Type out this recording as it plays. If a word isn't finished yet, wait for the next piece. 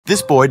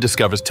This boy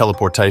discovers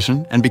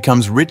teleportation and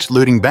becomes rich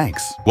looting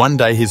banks. One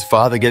day his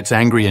father gets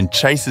angry and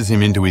chases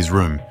him into his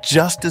room.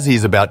 Just as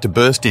he's about to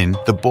burst in,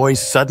 the boy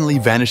suddenly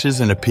vanishes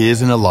and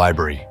appears in a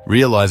library.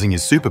 Realizing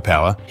his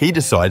superpower, he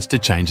decides to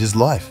change his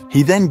life.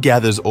 He then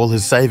gathers all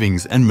his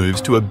savings and moves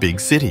to a big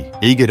city.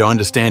 Eager to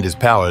understand his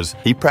powers,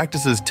 he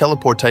practices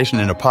teleportation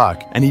in a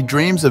park and he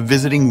dreams of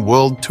visiting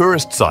world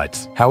tourist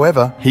sites.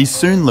 However, he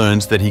soon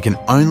learns that he can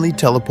only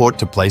teleport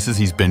to places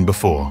he's been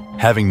before.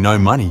 Having no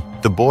money,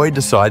 the boy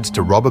decides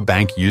to rob a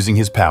bank using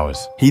his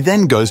powers. He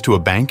then goes to a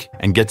bank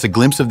and gets a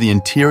glimpse of the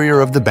interior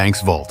of the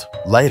bank's vault.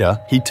 Later,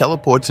 he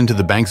teleports into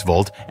the bank's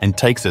vault and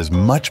takes as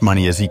much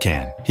money as he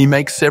can. He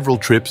makes several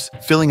trips,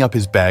 filling up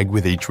his bag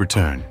with each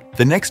return.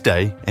 The next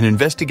day, an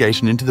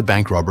investigation into the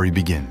bank robbery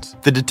begins.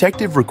 The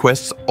detective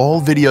requests all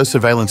video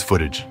surveillance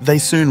footage. They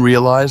soon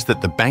realize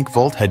that the bank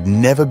vault had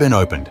never been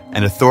opened,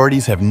 and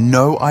authorities have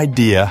no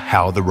idea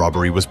how the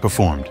robbery was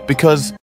performed, because